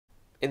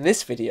In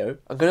this video,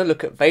 I'm going to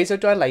look at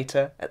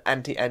vasodilator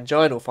and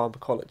antianginal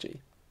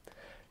pharmacology.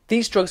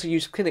 These drugs are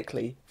used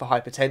clinically for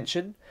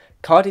hypertension,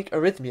 cardiac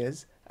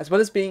arrhythmias, as well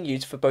as being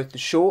used for both the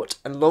short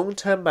and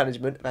long-term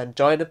management of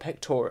angina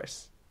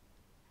pectoris.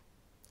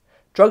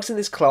 Drugs in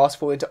this class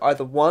fall into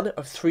either one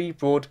of three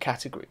broad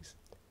categories.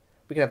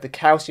 We can have the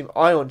calcium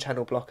ion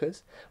channel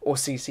blockers, or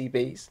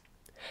CCBs.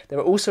 There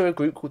are also a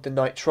group called the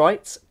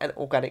nitrites and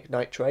organic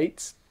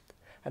nitrates.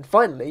 And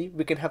finally,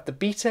 we can have the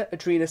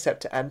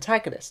beta-adrenoceptor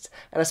antagonists,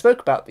 and I spoke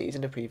about these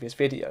in a previous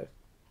video.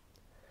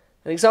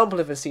 An example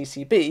of a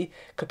CCB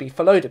could be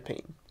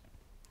felodipine.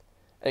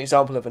 An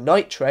example of a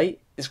nitrate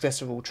is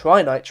glycerol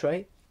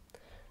trinitrate.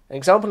 An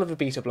example of a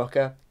beta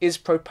blocker is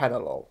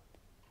propranolol.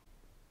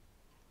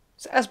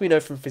 So as we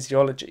know from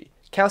physiology,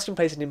 calcium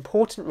plays an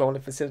important role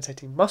in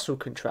facilitating muscle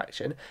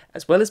contraction,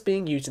 as well as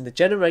being used in the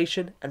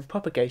generation and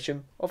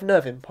propagation of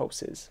nerve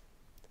impulses.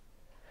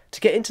 To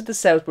get into the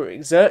cells where it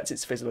exerts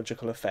its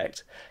physiological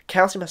effect,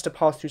 calcium has to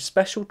pass through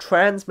special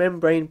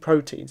transmembrane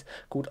proteins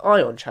called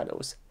ion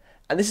channels,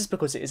 and this is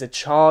because it is a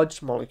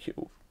charged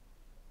molecule.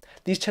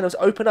 These channels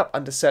open up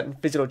under certain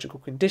physiological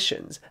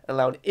conditions and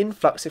allow an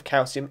influx of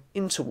calcium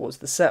in towards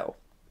the cell.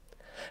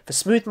 For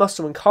smooth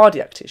muscle and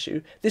cardiac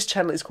tissue, this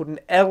channel is called an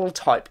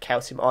L-type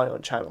calcium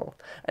ion channel,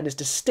 and is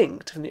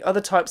distinct from the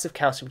other types of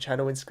calcium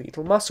channel in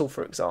skeletal muscle,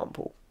 for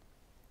example.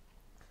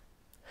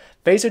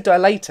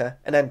 Vasodilator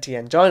and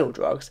antianginal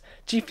drugs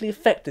chiefly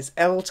affect this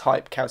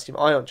L-type calcium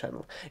ion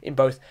channel in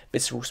both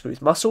visceral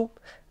smooth muscle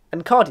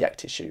and cardiac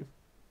tissue.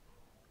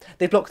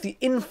 They block the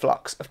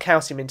influx of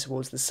calcium in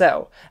towards the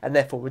cell, and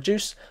therefore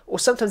reduce, or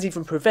sometimes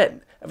even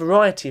prevent, a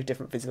variety of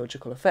different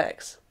physiological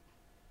effects.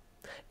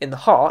 In the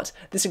heart,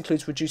 this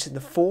includes reducing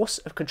the force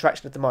of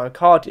contraction of the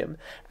myocardium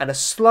and a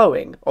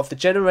slowing of the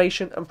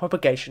generation and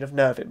propagation of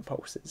nerve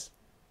impulses.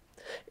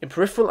 In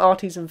peripheral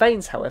arteries and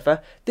veins,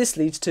 however, this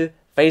leads to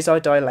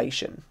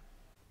vasodilation.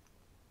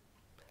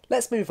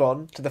 Let's move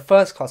on to the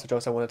first class of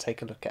drugs I want to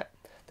take a look at,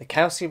 the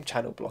calcium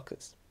channel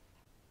blockers.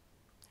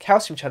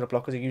 Calcium channel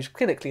blockers are used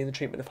clinically in the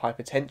treatment of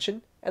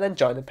hypertension and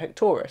angina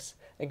pectoris,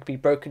 and can be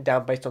broken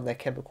down based on their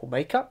chemical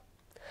makeup,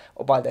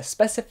 or by their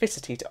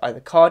specificity to either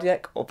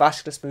cardiac or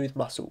vascular smooth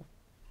muscle.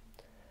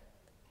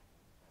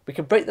 We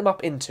can break them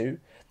up into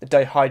the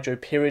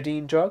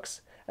dihydropyridine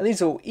drugs, and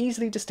these are all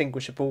easily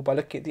distinguishable by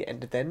looking at the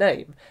end of their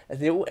name, as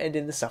they all end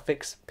in the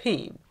suffix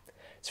 -pine.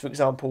 So for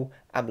example,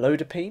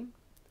 amlodipine,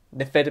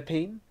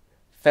 nifedipine,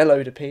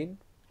 felodipine,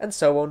 and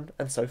so on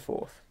and so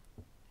forth.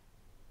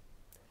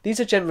 These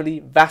are generally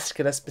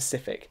vascular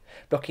specific,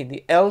 blocking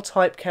the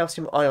L-type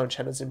calcium ion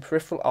channels in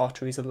peripheral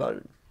arteries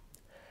alone.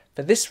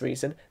 For this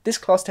reason, this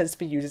class tends to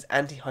be used as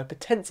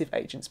antihypertensive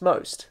agents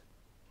most.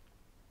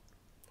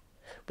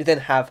 We then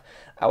have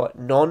our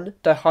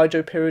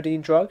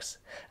non-dihydropyridine drugs,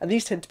 and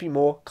these tend to be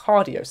more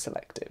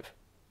cardioselective.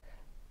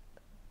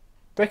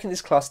 Breaking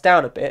this class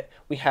down a bit,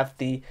 we have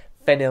the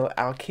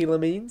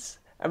phenylalkylamines,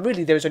 and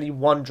really there is only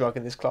one drug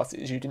in this class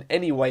that is used in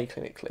any way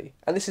clinically,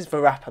 and this is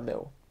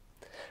verapamil.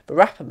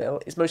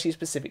 Verapamil is mostly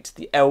specific to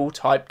the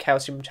L-type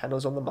calcium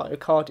channels on the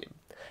myocardium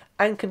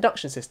and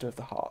conduction system of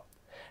the heart,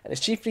 and is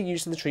chiefly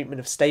used in the treatment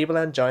of stable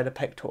angina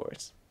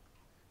pectoris.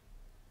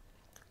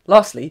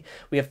 Lastly,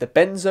 we have the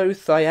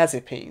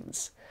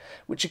benzothiazepines,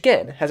 which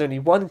again has only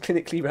one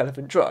clinically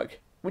relevant drug,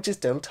 which is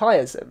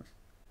diltiazem.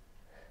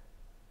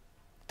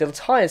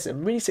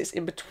 Diltiazem really sits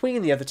in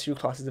between the other two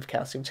classes of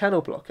calcium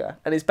channel blocker,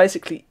 and is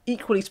basically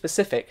equally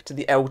specific to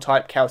the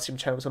L-type calcium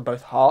channels on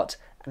both heart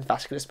and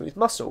vascular smooth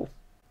muscle.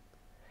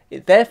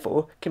 It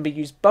therefore can be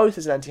used both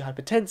as an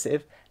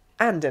antihypertensive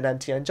and an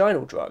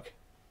antianginal drug.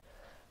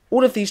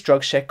 All of these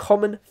drugs share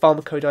common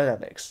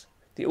pharmacodynamics.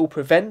 They all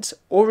prevent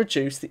or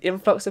reduce the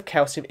influx of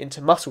calcium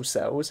into muscle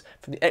cells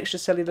from the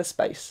extracellular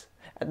space,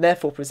 and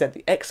therefore present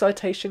the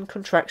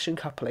excitation-contraction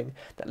coupling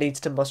that leads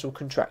to muscle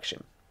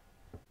contraction.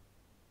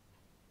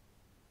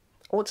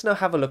 I want to now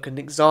have a look at an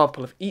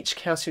example of each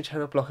calcium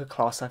channel blocker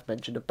class I've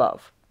mentioned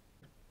above.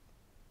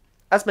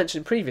 As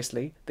mentioned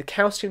previously, the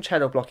calcium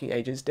channel blocking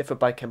agents differ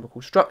by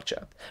chemical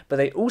structure, but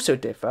they also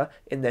differ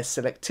in their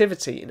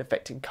selectivity in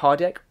affecting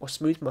cardiac or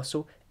smooth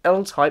muscle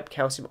L-type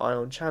calcium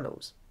ion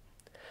channels.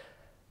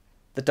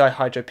 The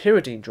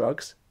dihydropyridine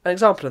drugs, an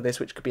example of this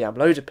which could be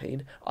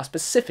amlodipine, are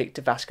specific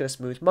to vascular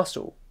smooth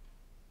muscle.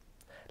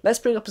 Let's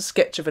bring up a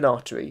sketch of an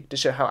artery to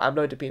show how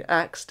amlodipine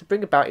acts to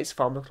bring about its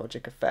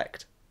pharmacologic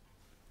effect.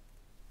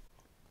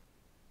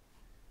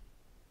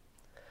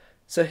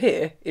 So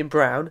here, in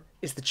brown,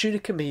 is the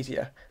tunica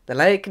media, the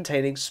layer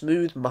containing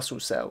smooth muscle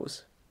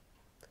cells.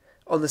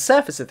 On the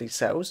surface of these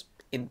cells,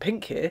 in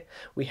pink here,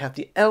 we have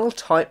the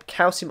L-type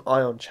calcium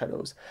ion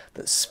channels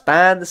that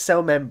span the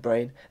cell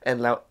membrane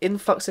and allow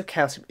influx of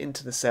calcium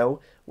into the cell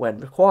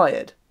when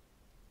required.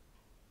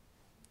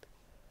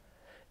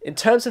 In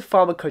terms of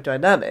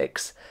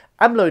pharmacodynamics,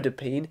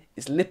 amlodipine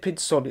is lipid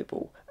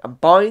soluble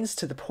and binds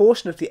to the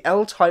portion of the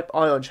L-type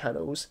ion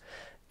channels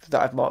that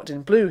I've marked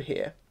in blue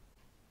here.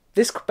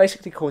 This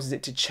basically causes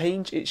it to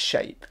change its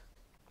shape.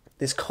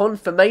 This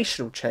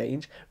conformational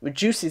change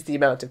reduces the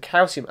amount of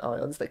calcium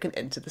ions that can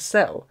enter the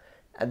cell,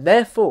 and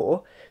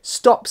therefore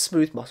stop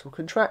smooth muscle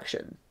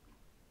contraction.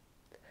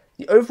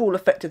 The overall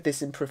effect of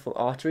this in peripheral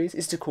arteries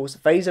is to cause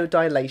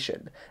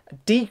vasodilation, a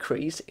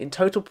decrease in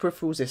total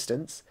peripheral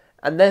resistance,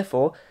 and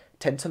therefore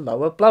tend to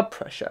lower blood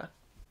pressure.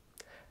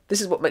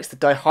 This is what makes the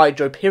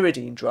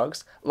dihydropyridine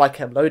drugs, like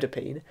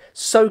amlodipine,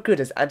 so good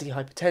as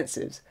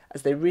antihypertensives,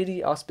 as they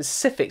really are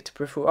specific to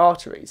peripheral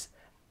arteries.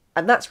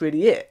 And that's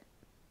really it.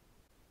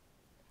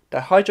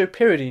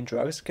 Dihydropyridine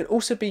drugs can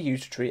also be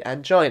used to treat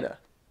angina.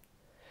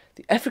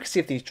 The efficacy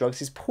of these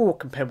drugs is poor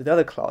compared with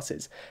other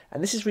classes,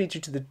 and this is really due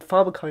to the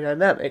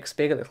pharmacodynamics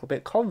being a little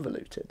bit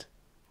convoluted.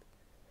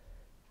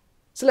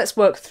 So let's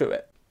work through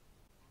it.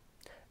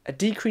 A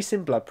decrease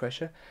in blood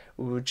pressure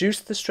will reduce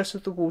the stress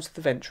of the walls of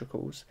the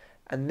ventricles,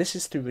 and this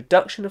is through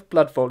reduction of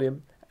blood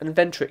volume and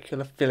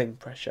ventricular filling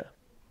pressure.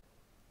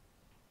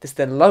 This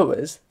then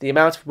lowers the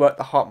amount of work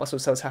the heart muscle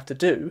cells have to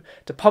do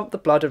to pump the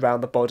blood around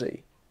the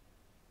body.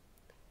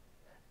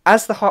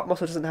 As the heart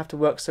muscle doesn't have to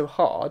work so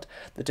hard,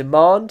 the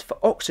demand for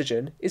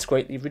oxygen is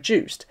greatly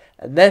reduced,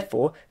 and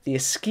therefore the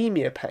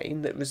ischemia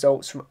pain that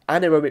results from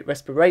anaerobic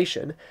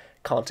respiration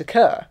can't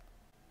occur.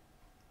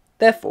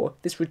 Therefore,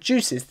 this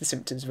reduces the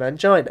symptoms of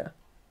angina.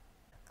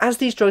 As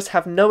these drugs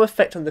have no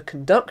effect on the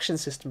conduction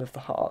system of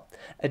the heart,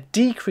 a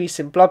decrease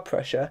in blood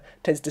pressure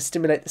tends to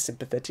stimulate the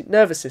sympathetic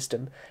nervous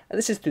system, and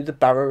this is through the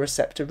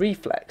baroreceptor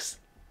reflex.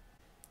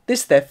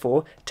 This,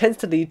 therefore, tends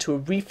to lead to a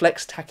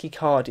reflex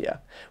tachycardia,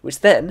 which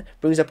then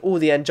brings up all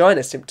the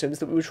angina symptoms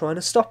that we were trying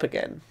to stop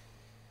again.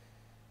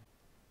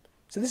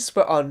 So this is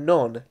where our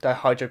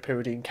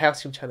non-dihydropyridine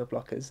calcium channel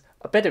blockers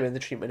are better in the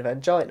treatment of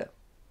angina.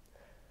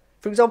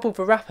 For example,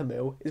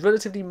 verapamil is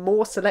relatively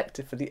more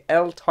selective for the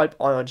L-type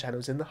ion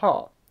channels in the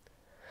heart.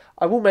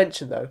 I will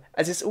mention though,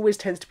 as this always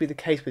tends to be the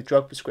case with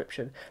drug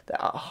prescription,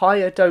 that at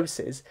higher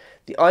doses,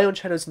 the ion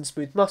channels in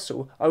smooth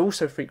muscle are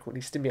also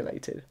frequently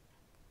stimulated.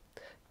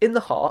 In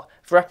the heart,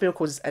 verapamil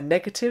causes a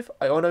negative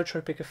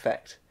ionotropic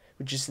effect,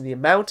 reducing the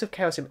amount of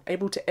calcium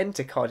able to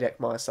enter cardiac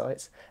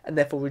myocytes and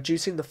therefore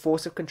reducing the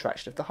force of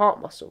contraction of the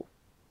heart muscle.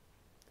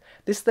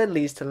 This then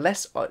leads to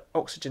less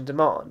oxygen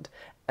demand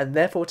and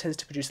therefore tends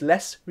to produce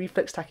less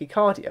reflex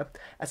tachycardia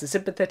as the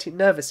sympathetic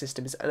nervous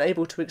system is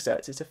unable to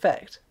exert its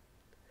effect.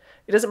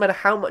 It doesn't matter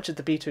how much of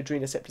the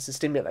beta-adrenoceptors are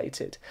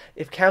stimulated.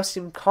 If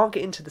calcium can't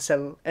get into the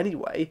cell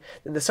anyway,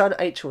 then the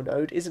sinoatrial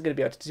node isn't going to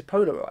be able to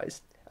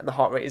depolarize, and the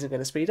heart rate isn't going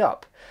to speed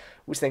up,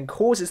 which then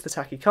causes the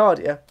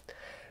tachycardia,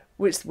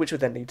 which will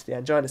then lead to the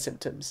angina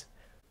symptoms.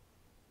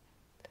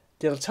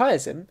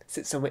 Diltiazem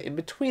sits somewhere in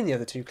between the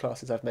other two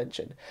classes I've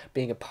mentioned,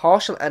 being a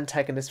partial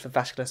antagonist for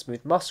vascular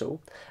smooth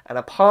muscle and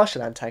a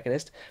partial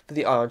antagonist for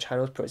the ion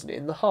channels present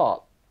in the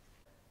heart.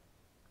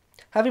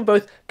 Having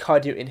both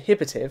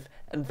cardioinhibitive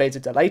and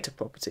vasodilator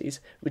properties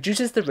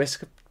reduces the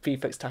risk of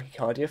reflex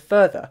tachycardia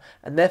further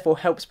and therefore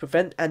helps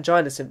prevent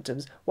angina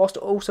symptoms whilst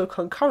also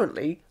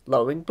concurrently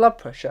lowering blood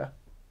pressure.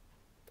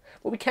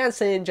 What we can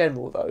say in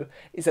general though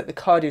is that the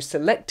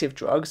cardioselective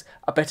drugs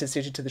are better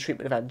suited to the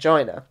treatment of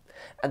angina,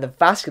 and the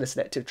vascular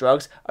selective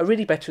drugs are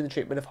really better in the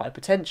treatment of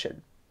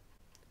hypertension.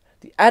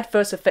 The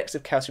adverse effects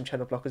of calcium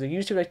channel blockers are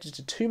usually related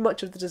to too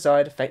much of the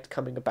desired effect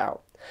coming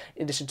about,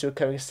 in addition to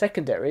occurring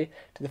secondary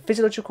to the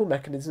physiological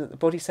mechanism that the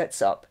body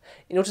sets up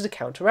in order to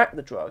counteract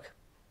the drug.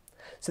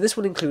 So this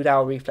will include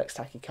our reflex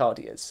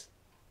tachycardias.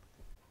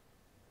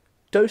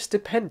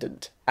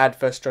 Dose-dependent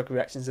adverse drug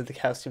reactions of the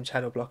calcium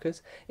channel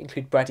blockers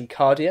include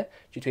bradycardia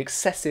due to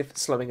excessive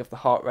slowing of the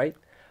heart rate,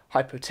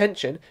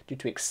 hypotension due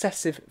to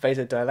excessive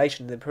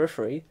vasodilation in the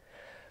periphery,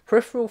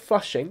 peripheral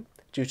flushing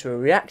due to a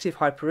reactive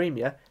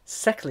hyperemia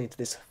secondary to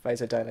this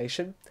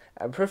vasodilation,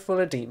 and peripheral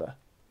edema.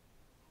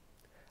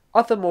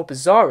 Other more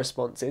bizarre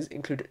responses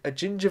include a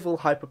gingival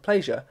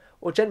hyperplasia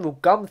or general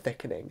gum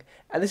thickening,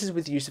 and this is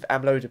with use of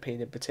amlodipine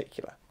in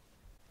particular.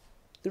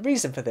 The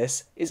reason for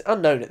this is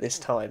unknown at this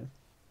time.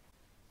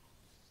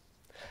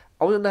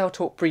 I will now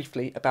talk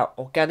briefly about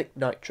organic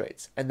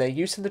nitrates and their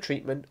use in the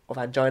treatment of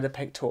angina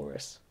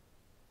pectoris.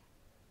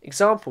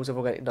 Examples of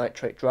organic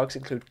nitrate drugs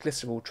include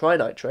glycerol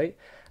trinitrate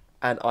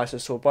and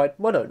isosorbide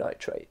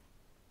mononitrate.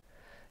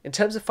 In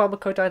terms of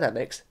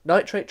pharmacodynamics,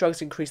 nitrate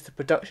drugs increase the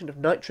production of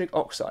nitric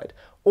oxide,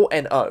 or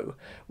NO,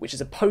 which is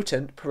a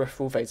potent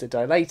peripheral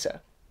vasodilator.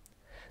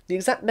 The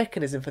exact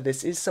mechanism for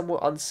this is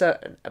somewhat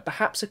uncertain and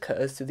perhaps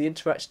occurs through the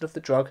interaction of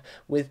the drug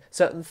with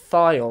certain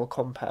thiol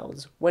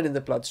compounds when in the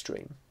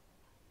bloodstream.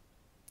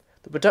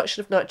 The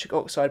production of nitric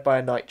oxide by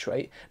a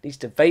nitrate leads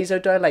to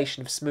vasodilation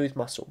of smooth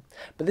muscle,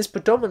 but this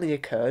predominantly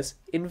occurs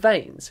in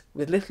veins,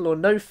 with little or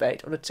no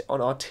effect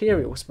on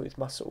arterial smooth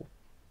muscle.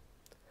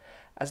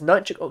 As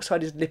nitric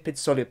oxide is lipid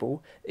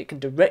soluble, it can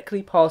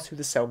directly pass through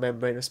the cell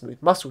membrane of smooth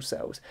muscle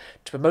cells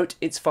to promote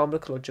its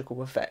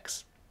pharmacological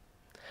effects.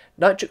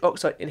 Nitric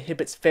oxide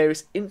inhibits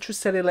various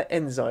intracellular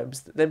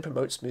enzymes that then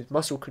promote smooth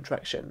muscle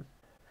contraction.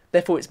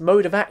 Therefore, its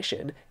mode of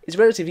action is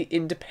relatively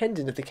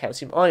independent of the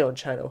calcium ion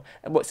channel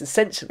and works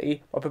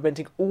essentially by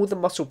preventing all the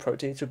muscle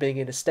proteins from being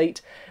in a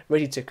state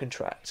ready to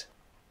contract.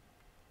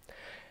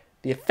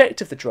 The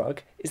effect of the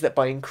drug is that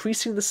by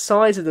increasing the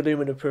size of the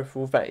lumen of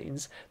peripheral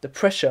veins, the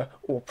pressure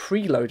or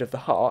preload of the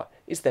heart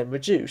is then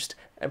reduced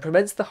and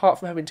prevents the heart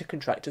from having to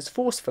contract as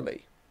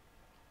forcefully.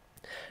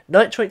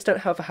 Nitrates don't,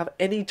 however, have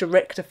any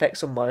direct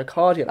effects on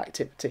myocardial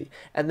activity,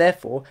 and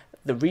therefore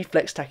the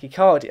reflex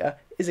tachycardia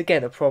is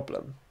again a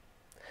problem.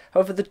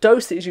 However, the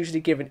dose that is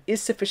usually given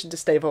is sufficient to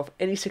stave off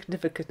any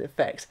significant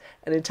effects,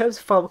 and in terms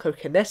of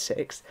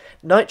pharmacokinetics,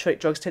 nitrate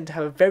drugs tend to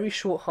have a very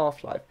short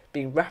half-life,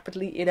 being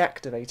rapidly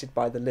inactivated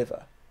by the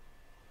liver.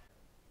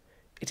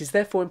 It is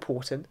therefore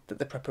important that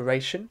the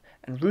preparation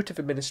and route of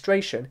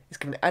administration is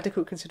given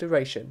adequate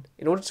consideration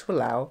in order to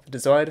allow the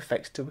desired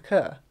effects to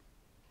occur.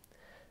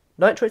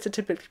 Nitrates are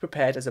typically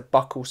prepared as a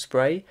buccal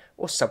spray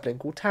or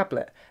sublingual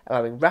tablet,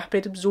 allowing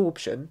rapid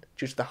absorption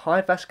due to the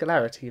high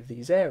vascularity of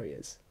these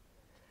areas.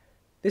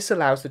 This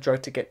allows the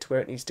drug to get to where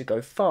it needs to go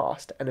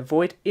fast and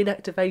avoid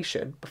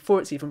inactivation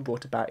before it's even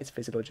brought about its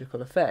physiological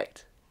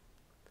effect.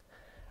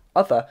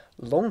 Other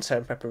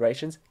long-term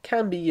preparations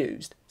can be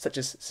used, such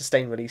as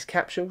sustained-release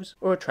capsules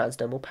or a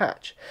transdermal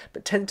patch,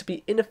 but tend to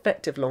be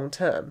ineffective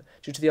long-term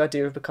due to the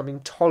idea of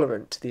becoming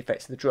tolerant to the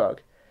effects of the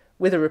drug,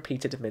 with a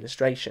repeated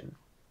administration.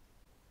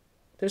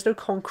 There is no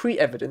concrete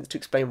evidence to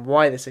explain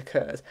why this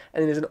occurs,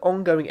 and it is an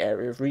ongoing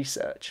area of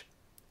research.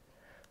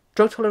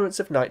 Drug tolerance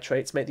of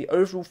nitrates make the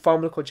overall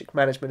pharmacologic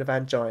management of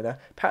angina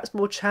perhaps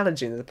more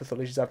challenging than the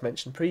pathologies I've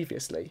mentioned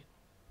previously.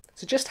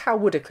 So just how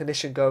would a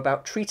clinician go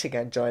about treating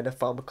angina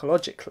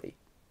pharmacologically?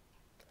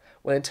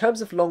 Well, in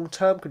terms of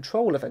long-term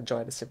control of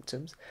angina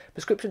symptoms,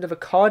 prescription of a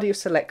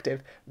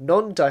cardioselective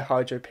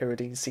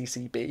non-dihydropyridine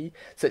CCB,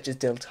 such as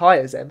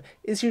diltiazem,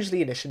 is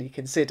usually initially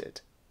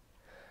considered.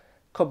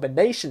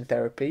 Combination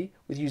therapy,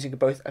 with using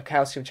both a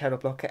calcium channel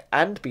blocker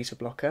and beta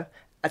blocker,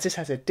 as this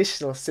has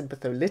additional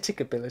sympatholytic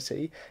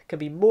ability, can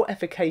be more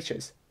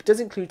efficacious, but does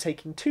include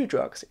taking 2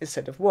 drugs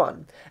instead of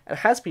 1, and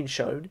has been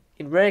shown,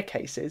 in rare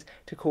cases,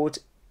 to cause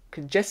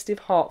congestive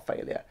heart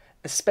failure,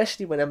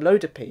 especially when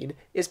amlodipine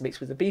is mixed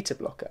with a beta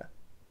blocker.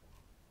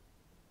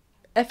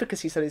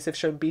 Efficacy studies have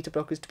shown beta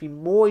blockers to be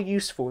more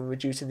useful in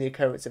reducing the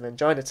occurrence of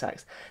angina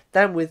attacks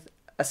than with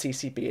a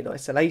CCB in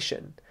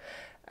isolation,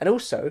 and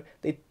also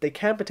they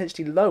can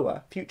potentially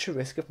lower future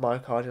risk of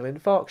myocardial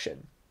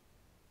infarction.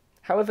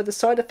 However, the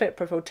side effect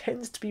profile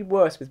tends to be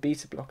worse with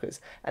beta blockers,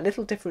 and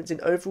little difference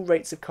in overall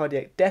rates of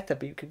cardiac death have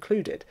been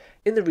concluded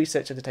in the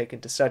research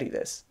undertaken to study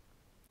this.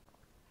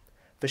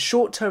 For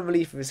short-term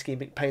relief of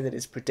ischemic pain that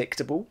is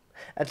predictable,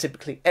 and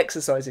typically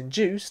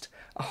exercise-induced,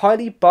 a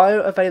highly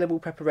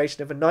bioavailable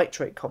preparation of a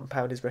nitrate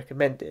compound is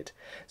recommended,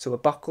 so a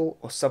buccal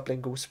or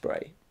sublingual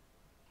spray.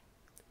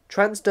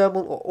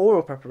 Transdermal or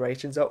oral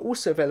preparations are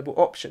also available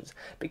options,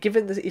 but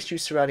given the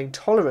issues surrounding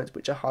tolerance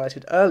which I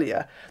highlighted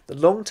earlier, the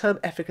long-term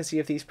efficacy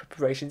of these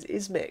preparations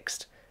is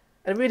mixed,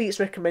 and really it's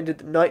recommended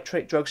that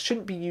nitrate drugs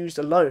shouldn't be used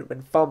alone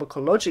when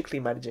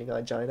pharmacologically managing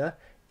angina,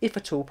 if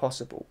at all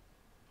possible.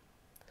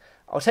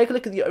 I'll take a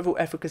look at the overall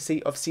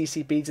efficacy of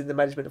CCBs in the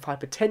management of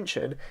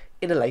hypertension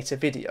in a later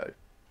video.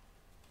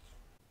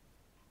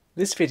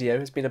 This video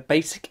has been a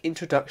basic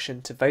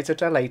introduction to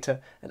vasodilator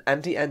and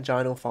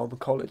antianginal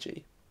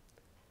pharmacology.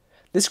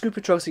 This group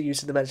of drugs are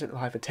used in the management of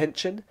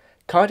hypertension,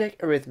 cardiac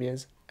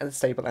arrhythmias, and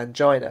stable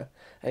angina,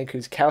 and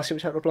includes calcium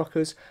channel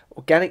blockers,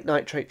 organic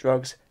nitrate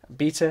drugs, and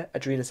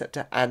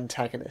beta-adrenoceptor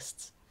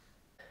antagonists.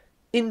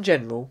 In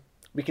general,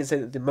 we can say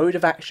that the mode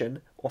of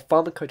action, or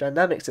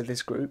pharmacodynamics of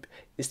this group,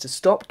 is to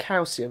stop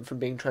calcium from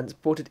being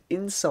transported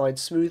inside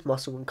smooth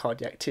muscle and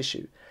cardiac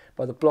tissue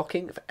by the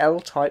blocking of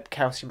L-type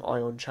calcium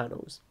ion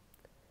channels.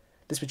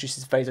 This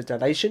reduces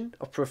vasodilation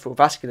of peripheral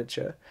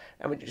vasculature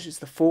and reduces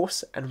the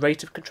force and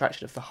rate of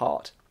contraction of the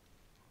heart.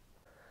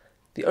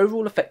 The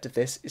overall effect of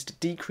this is to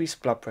decrease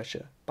blood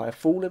pressure by a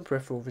fall in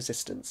peripheral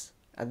resistance,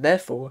 and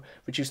therefore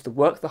reduce the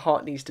work the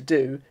heart needs to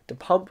do to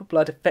pump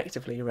blood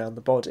effectively around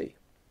the body.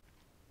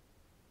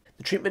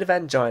 The treatment of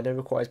angina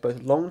requires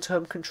both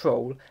long-term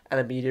control and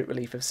immediate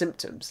relief of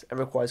symptoms, and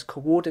requires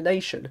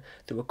coordination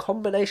through a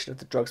combination of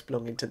the drugs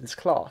belonging to this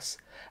class,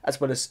 as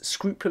well as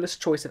scrupulous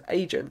choice of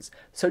agents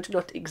so to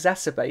not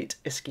exacerbate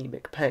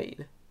ischemic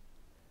pain.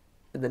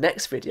 In the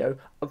next video,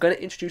 I'm going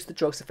to introduce the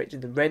drugs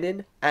affecting the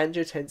renin,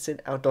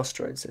 angiotensin,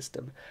 aldosterone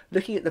system,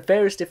 looking at the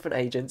various different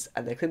agents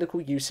and their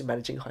clinical use in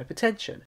managing hypertension,